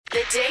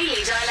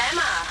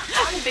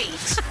on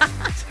beat.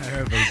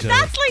 Terrible joke.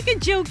 That's like a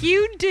joke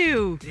you'd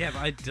do. Yeah, but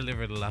I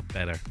delivered a lot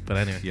better. But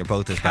anyway, You're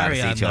both as bad carry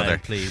as on each now, other.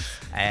 please.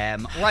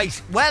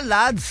 Right, well,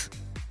 lads,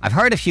 I've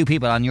heard a few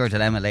people on Your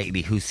Dilemma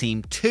lately who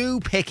seem too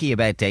picky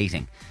about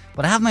dating.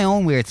 But I have my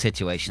own weird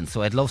situation,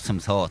 so I'd love some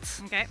thoughts.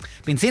 Okay.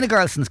 Been seeing a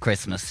girl since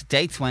Christmas.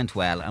 Dates went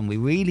well, and we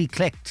really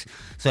clicked.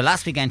 So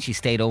last weekend she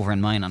stayed over in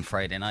mine on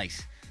Friday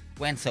night.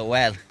 Went so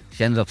well.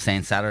 She ended up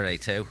staying Saturday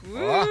too.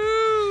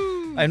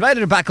 Oh. I invited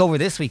her back over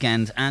this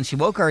weekend, and she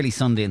woke early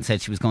Sunday and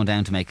said she was going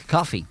down to make a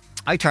coffee.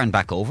 I turned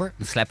back over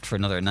and slept for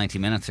another 90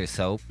 minutes or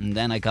so, and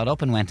then I got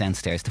up and went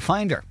downstairs to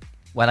find her.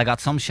 Well, I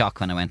got some shock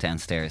when I went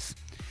downstairs.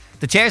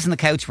 The chairs and the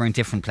couch were in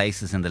different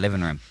places in the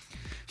living room.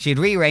 She had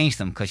rearranged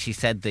them because she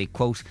said the,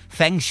 quote,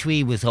 feng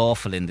shui was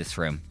awful in this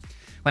room.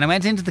 When I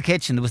went into the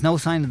kitchen, there was no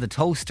sign of the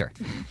toaster.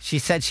 She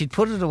said she'd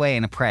put it away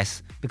in a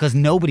press because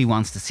nobody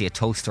wants to see a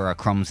toaster or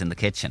crumbs in the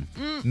kitchen.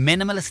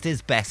 Minimalist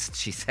is best,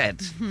 she said.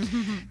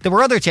 There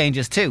were other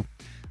changes too.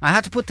 I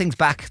had to put things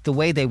back the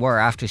way they were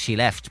after she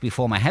left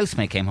before my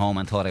housemate came home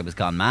and thought I was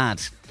gone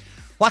mad.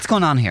 What's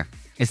going on here?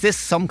 Is this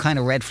some kind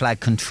of red flag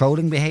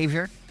controlling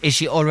behaviour? Is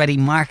she already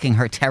marking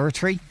her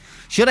territory?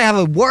 Should I have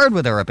a word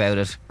with her about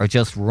it or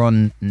just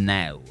run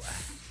now?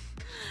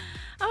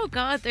 Oh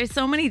God, there's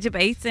so many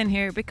debates in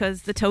here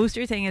because the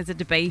toaster thing is a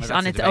debate Well,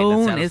 on that's its a debate in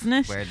own, itself, isn't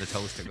it? Where the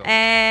toaster goes.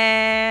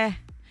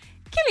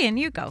 Killian,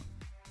 you go.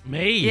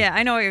 Me? Yeah,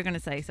 I know what you're going to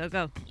say, so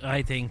go.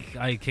 I think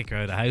I'd kick her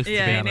out of the house, to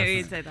Yeah, be I honest. knew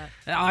you'd say that.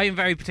 I'm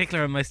very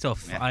particular on my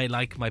stuff. Yeah. I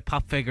like my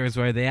pop figures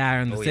where they are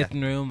in the Oh, yeah.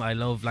 sitting room. I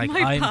love, like, My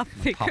I'm... pop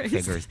figures. Pop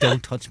figures.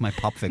 Don't touch my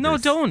pop figures. No,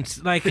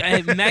 don't. Like,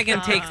 Megan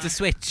takes the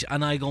Switch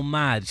and I go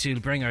mad. She'll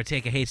bring her,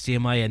 take a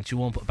HDMI and she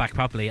won't put it back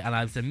properly. And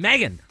I'll say,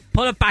 Megan,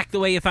 put it back the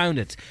way you found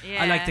it.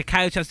 I like Yeah. the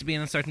couch has to be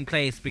in a certain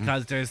place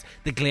because there's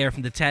the glare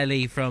from the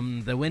telly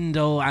from the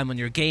window, and when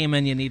you're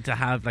gaming you need to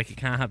have, like, you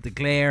can't have the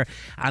glare,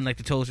 and like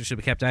the toaster should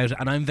be kept out.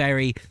 And I'm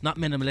very, not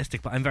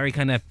minimalistic, but I'm very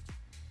kind of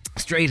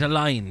straight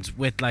aligned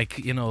with, like,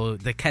 you know,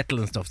 the kettle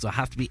and stuff, so it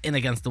has to be in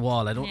against the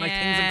wall. I don't like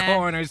things in Yeah.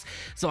 corners,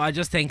 so I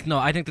just think, no,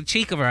 I think the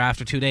cheek of her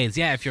after 2 days,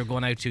 yeah, if you're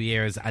going out 2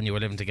 years and you were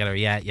living together,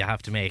 yeah, you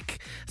have to make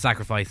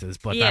sacrifices,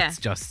 but Yeah. that's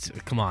just,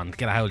 come on,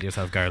 get a hold of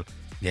yourself, girl.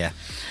 Yeah.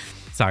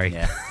 Sorry.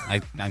 Yeah, I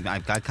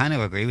kind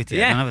of agree with you.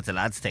 Yeah. I don't know if it's a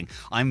lads thing.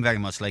 I'm very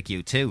much like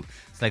you too.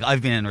 It's like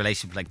I've been in a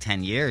relationship for like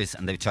 10 years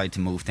and they've tried to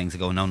move things and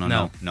go, no.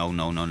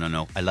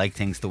 I like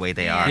things the way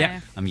they are. Yeah.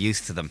 I'm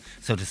used to them.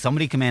 So does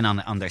somebody come in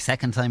on their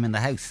second time in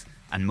the house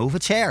and move a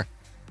chair?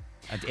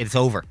 It's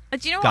over.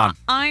 Do you know Gone.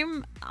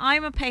 what?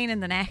 I'm a pain in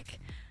the neck,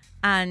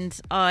 and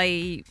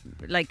I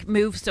like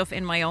move stuff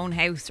in my own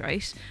house,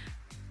 right?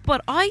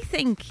 But I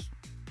think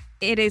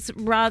it is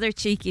rather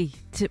cheeky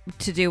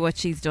to do what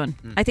she's done.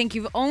 I think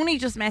you've only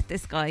just met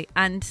this guy,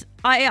 and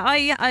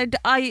I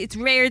it's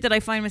rare that I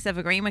find myself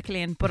agreeing with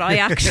Cillian, but I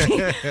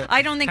actually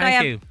I don't think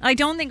Thank you. I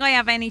don't think I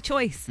have any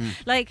choice.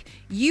 Like,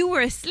 you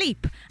were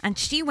asleep and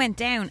she went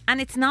down,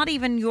 and it's not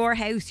even your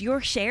house.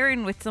 You're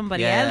sharing with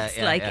somebody Yeah, else.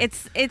 yeah, like yeah.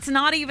 it's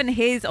not even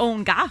his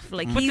own gaff.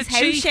 Like, But he's the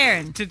house cheek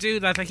sharing. to do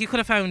that, like, you could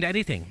have found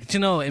anything, do you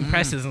know,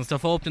 impresses and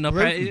stuff, opening up.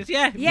 Rooting.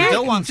 Yeah, Yeah. You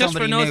don't want just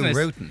somebody for new nosiness.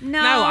 rooting.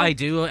 No. Now I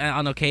do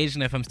on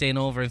occasion if I'm staying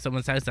over in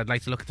someone's house. I'd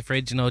like to look at the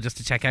fridge, you know, just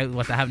to check out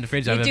what they have in the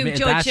fridge. You I've do admitted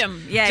judge that.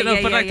 them. Yeah, Do you know,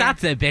 yeah, but yeah, like yeah.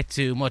 that's a bit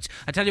too much.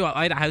 I tell you what,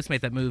 I had a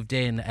housemate that moved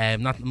in,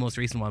 not the most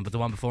recent one, but the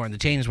one before, and the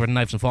change where the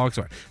knives and forks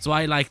were. So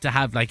I like to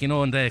have, like, you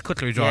know, in the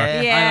cutlery drawer,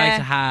 Yeah. Yeah. I like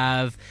to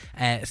have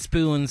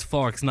spoons,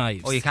 forks,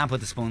 knives. Oh, you can't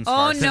put the spoons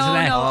Oh, first. no,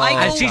 Isn't it? no. I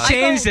And go- she I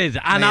changed go- it,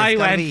 and No, I it's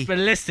gotta went be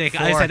ballistic.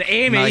 I Fork, said,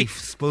 Amy, knife,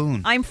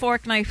 spoon. I'm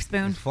fork, knife,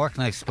 spoon. Fork,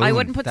 knife, spoon. I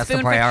wouldn't put That's spoon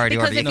the priority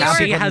because order. if You you're- can't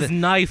she be putting has the-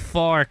 knife,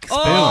 fork, spoon.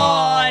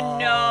 Oh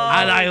no!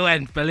 And I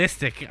went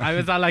ballistic. I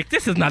was all like,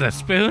 this is not a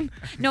spoon.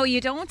 No, you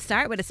don't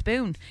start with a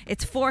spoon.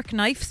 It's fork,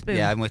 knife, spoon.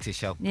 Yeah, I'm with you,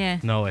 show. Yeah.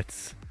 No,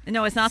 it's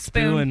No, it's not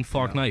spoon. spoon,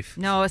 fork, knife.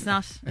 No, it's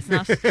not. It's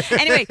not.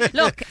 Anyway,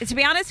 look, to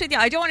be honest with you,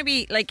 I don't want to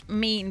be like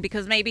mean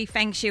because maybe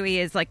feng shui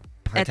is like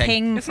Her a thing.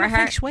 thing It's for not her.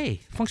 feng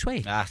shui. Feng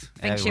shui. Ah,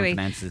 Feng everyone shui.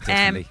 pronounces it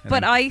differently.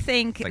 But I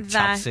think like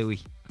that chop suey.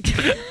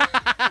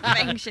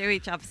 feng shui,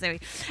 chop suey.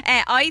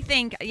 I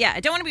think, yeah, I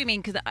don't want to be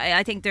mean because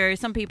I think there are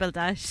some people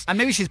that And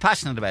maybe she's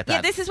passionate about that.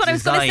 Yeah, this is what I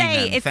was gonna Design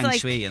say. and It's feng like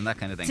shui and that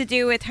kind of thing. to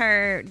do with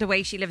her, the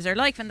way she lives her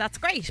life, and that's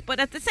great. But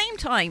at the same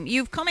time,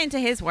 you've come into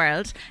his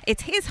world.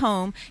 It's his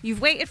home.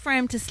 You've waited for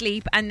him to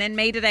sleep and then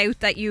made it out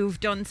that you've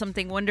done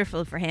something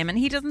wonderful for him, and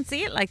he doesn't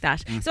see it like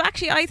that. So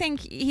actually, I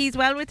think he's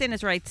well within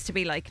his rights to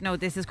be like, no,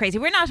 this is crazy.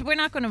 We're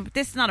not going to.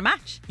 This is not a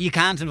match. You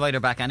can't invite her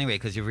back anyway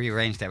because you've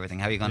rearranged everything.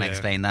 How are you going to Yeah.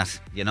 explain that?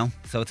 You know?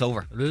 So it's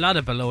over. A lot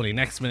of baloney.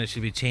 Next minute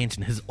she'll be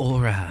changing his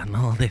aura and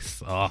all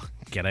this. Oh,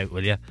 get out,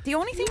 will you? The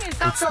only thing is,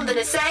 Got something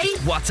to say?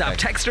 WhatsApp,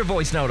 text or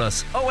voice note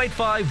us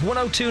 085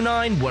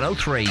 1029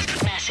 103.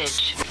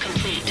 Message.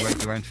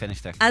 You weren't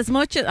finished there. As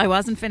much as I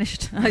wasn't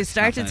finished, I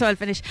started, so I'll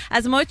finish.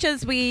 As much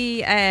as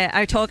we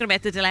are talking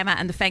about the dilemma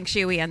and the feng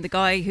shui and the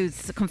guy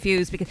who's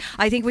confused, because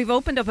I think we've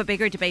opened up a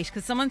bigger debate.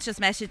 Because someone's just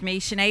messaged me,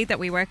 Sinead, that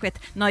we work with,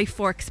 knife,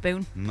 fork,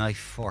 spoon. Knife,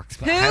 fork,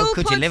 spoon. Who How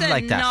could you puts live a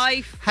like that?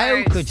 knife How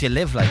first? could you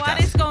live like that?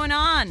 What is going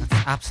on?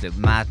 Absolute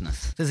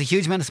madness. There's a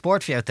huge amount of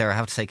sport for you out there, I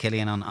have to say,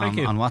 Killian, on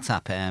you.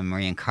 WhatsApp.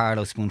 Marie and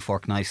Carlo, spoon,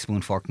 fork, knife,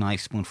 spoon, fork,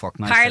 knife, spoon, fork,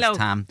 knife. Carlo. Says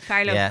Tam.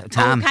 Carlo. Yeah,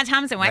 Tam. Oh,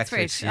 Tam's in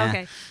Wexford. Yeah.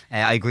 Okay.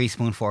 I agree,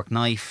 spoon, fork,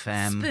 knife.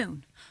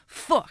 Spoon,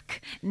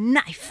 fork,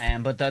 knife.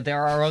 But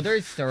there are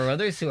others. There are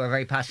others who are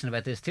very passionate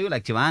about this too.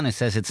 Like Joanna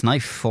says, it's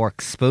knife,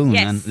 fork, spoon,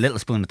 Yes. and little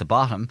spoon at the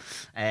bottom.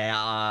 You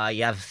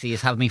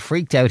have me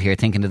freaked out here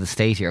thinking of the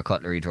state of your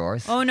cutlery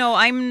drawers. Oh no,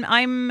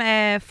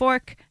 I'm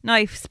fork,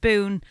 knife,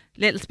 spoon,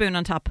 little spoon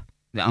on top.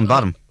 On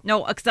bottom.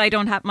 No, because I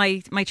don't have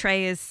my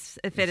tray is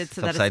fitted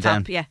so that it's upside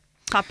top. down. Yeah,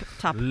 top.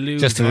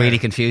 Just to really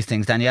confuse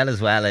things. Danielle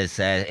as well is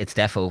it's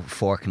defo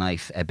fork,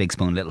 knife, big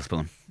spoon, little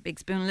spoon. Big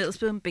spoon, little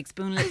spoon, big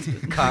spoon, little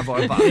spoon.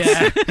 Cardboard box.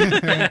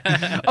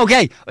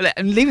 Okay, well,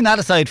 leaving that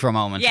aside for a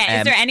moment.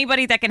 Yeah, is there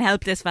anybody that can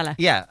help this fella?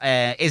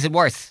 Yeah, is it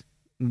worth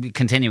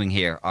continuing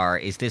here, or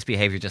is this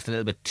behaviour just a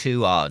little bit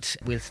too odd?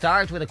 We'll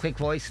start with a quick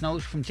voice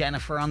note from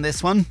Jennifer on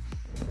this one.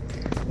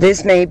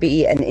 This may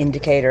be an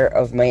indicator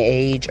of my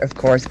age, of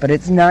course, but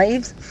it's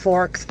knives,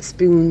 forks,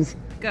 spoons,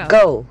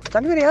 go. Does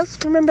anybody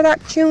else remember that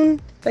tune?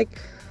 Like,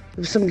 it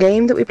was some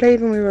game that we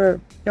played when we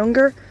were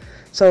younger.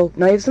 So,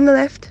 knives on the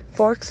left,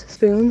 forks,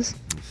 spoons.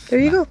 There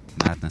you go.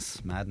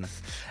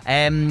 Madness.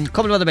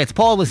 Couple of other bits.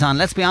 Paul was on.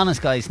 Let's be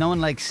honest, guys. No one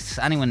likes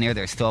anyone near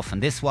their stuff,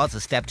 and this was a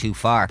step too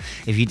far.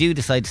 If you do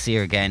decide to see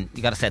her again,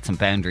 you got to set some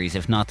boundaries.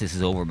 If not, this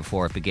is over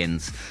before it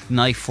begins.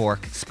 Knife,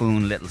 fork,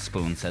 spoon, little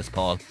spoon, says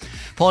Paul.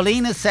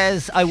 Paulina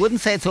says, I wouldn't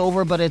say it's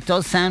over, but it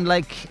does sound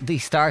like the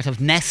start of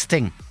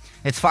nesting.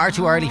 It's far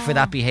too early for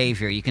that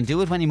behaviour. You can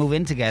do it when you move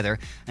in together,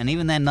 and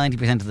even then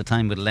 90% of the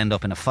time it'll end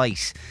up in a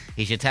fight.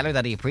 He should tell her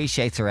that he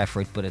appreciates her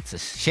effort, but it's a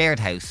shared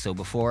house, so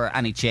before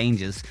any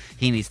changes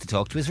he needs to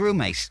talk to his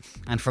roommate.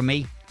 And for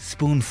me,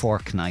 spoon,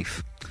 fork,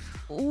 knife.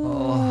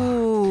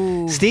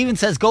 Ooh. Stephen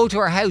says go to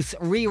her house,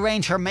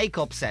 rearrange her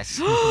makeup set.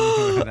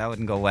 That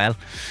wouldn't go well.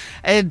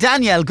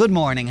 Danielle, good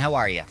morning, how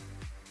are you?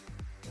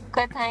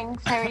 Good,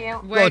 thanks. How are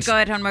you? We're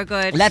good, and we're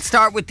good. Let's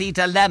start with the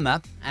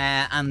dilemma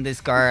and this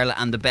girl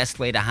and the best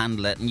way to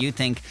handle it. And you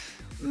think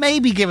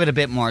maybe give it a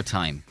bit more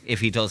time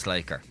if he does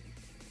like her.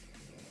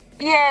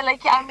 Yeah,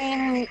 like, I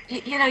mean,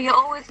 you know, you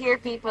always hear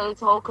people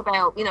talk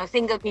about, you know,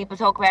 single people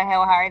talk about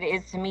how hard it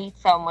is to meet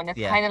someone. It's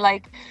kind of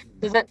like,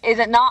 is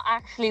it not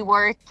actually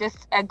worth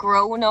just a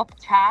grown-up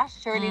chat?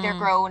 Surely they're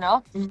grown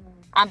up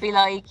and be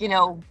like, you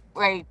know,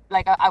 right,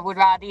 like I would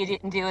rather you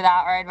didn't do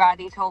that, or I'd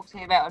rather you talk to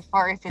me about it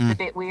first. It's a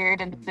bit weird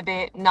and it's a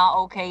bit not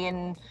okay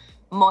in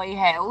my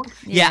house.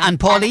 Yeah, and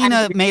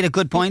Paulina made a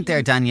good point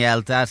there,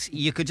 Danielle, that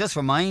you could just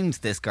remind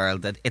this girl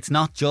that it's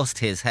not just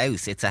his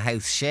house, it's a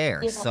house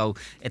share. Yeah. So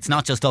it's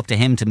not just up to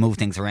him to move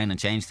things around and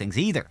change things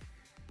either.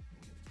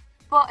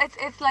 But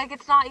it's like,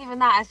 it's not even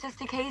that. It's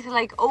just a case of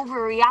like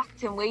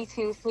overreacting way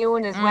too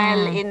soon as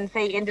well in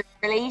the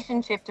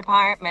relationship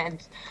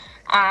department.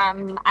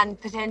 And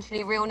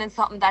potentially ruining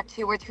something that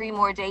 2 or 3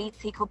 more dates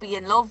he could be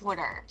in love with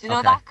her. Do you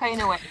know, that kind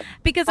of way?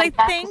 Because like,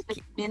 I think that's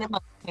the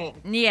minimum thing.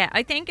 Yeah,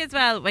 I think as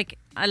well, like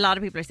a lot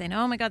of people are saying,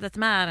 oh my God, that's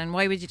mad, and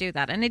why would you do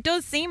that? And it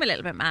does seem a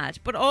little bit mad,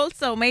 but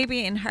also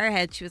maybe in her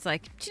head she was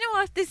like, do you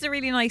know what, this is a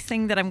really nice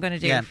thing that I'm going to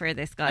do for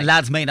this guy. And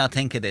lads may not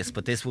think of this,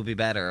 but this will be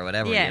better or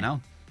whatever, you know?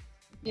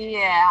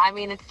 Yeah, I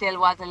mean, it still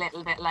was a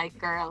little bit like,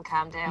 girl,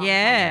 calm down.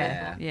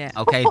 Yeah.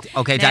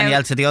 Okay,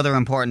 Danielle, to the other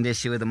important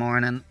issue of the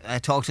morning.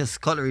 Talk to us,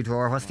 cutlery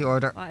drawer. What's the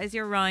order? What is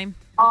your rhyme?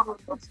 Oh,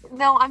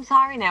 no, I'm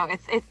sorry now.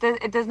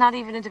 There's not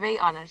even a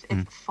debate on it.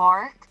 It's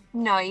fork,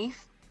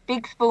 knife,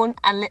 big spoon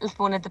and little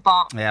spoon at the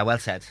bottom. Yeah, well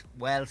said.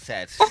 Well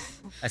said.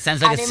 It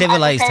sounds like a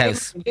civilised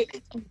house.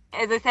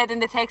 As I said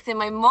in the text, in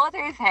my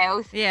mother's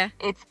house,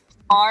 it's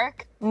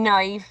fork,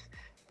 knife,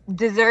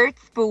 dessert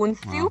spoon,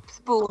 soup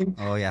spoon,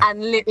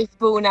 and little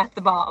spoon at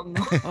the bottom.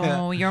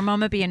 Oh, your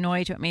mum would be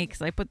annoyed with me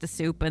because I put the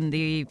soup and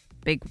the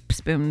big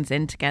spoons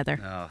in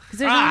together.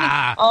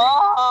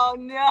 Oh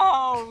no.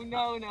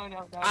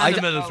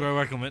 Animals we're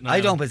working with now. I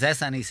don't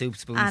possess any soup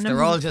spoons.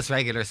 They're all just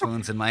regular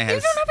spoons in my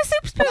house. You don't have a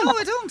soup spoon? No,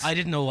 I don't. I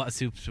didn't know what a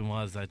soup spoon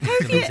was. I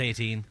think I was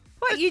 18.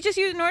 What, you just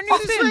use an ordinary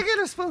spoon? Just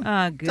regular spoon.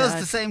 Oh, God. Does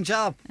the same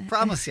job.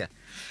 Promise you.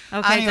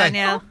 Okay,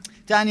 anyway,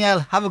 Danielle,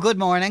 have a good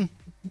morning.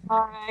 All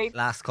right.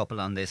 Last couple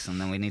on this, and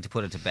then we need to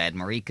put it to bed.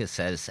 Marika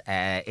says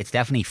it's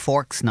definitely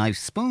forks, knives,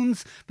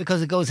 spoons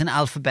because it goes in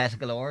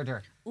alphabetical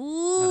order.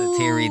 Ooh. Got a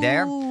theory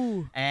there.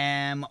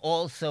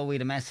 Also, we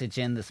had a message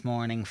in this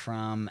morning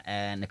from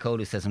Nicole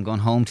who says, I'm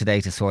going home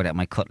today to sort out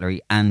my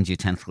cutlery and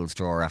utensils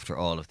drawer after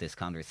all of this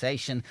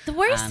conversation. The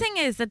worst thing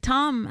is that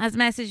Tom has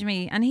messaged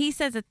me and he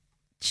says it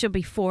should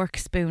be fork,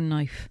 spoon,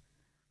 knife.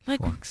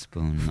 Fork,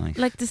 spoon, knife.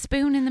 Like the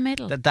spoon in the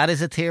middle. That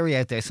is a theory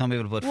out there. Some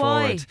people put Why?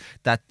 forward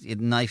that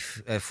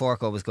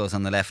fork always goes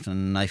on the left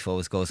and knife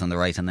always goes on the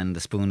right, and then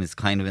the spoon is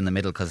kind of in the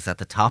middle because it's at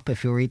the top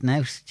if you're eating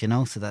out. Do you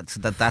know? So that's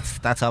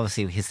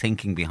obviously his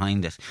thinking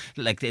behind it.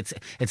 Like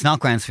it's not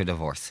grounds for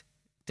divorce.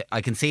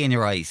 I can see in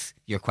your eyes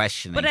you're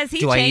questioning. But has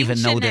he do I even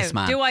changed know it this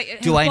now? man?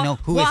 Do I know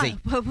who is he?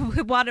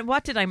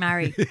 What did I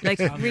marry? Like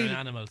really, an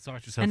animal.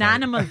 Sort yourself an out.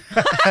 animal.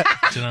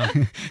 Do you know?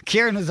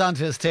 Kieran was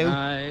onto us too.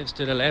 Knives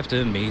to the left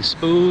of me,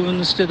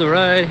 spoons to the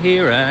right.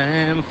 Here I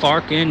am,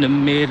 fork in the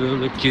middle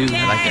with you.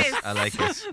 Yes. I like it.